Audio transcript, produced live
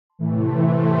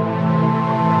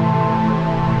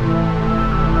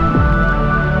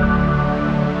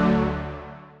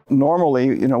normally,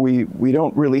 you know, we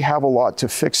don't really have a lot to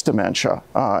fix dementia,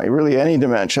 really any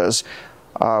dementias.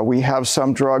 We have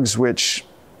some drugs which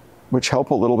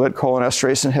help a little bit,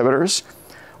 cholinesterase inhibitors.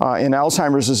 In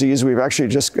Alzheimer's disease, we've actually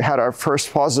just had our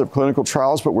first positive clinical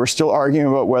trials, but we're still arguing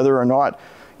about whether or not,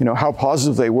 you know, how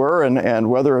positive they were and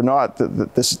whether or not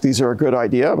these are a good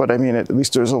idea. But I mean, at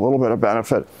least there's a little bit of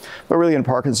benefit. But really in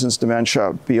Parkinson's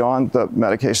dementia, beyond the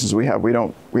medications we have, we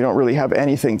don't really have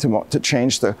anything to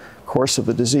change the course of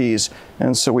the disease.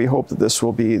 And so we hope that this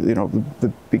will be, you know,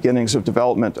 the beginnings of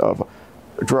development of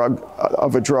a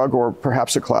drug or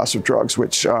perhaps a class of drugs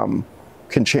which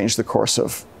can change the course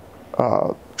of,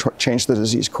 change the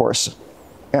disease course,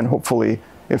 and hopefully,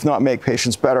 if not make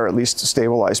patients better, at least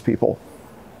stabilize people.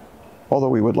 Although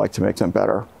we would like to make them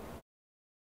better.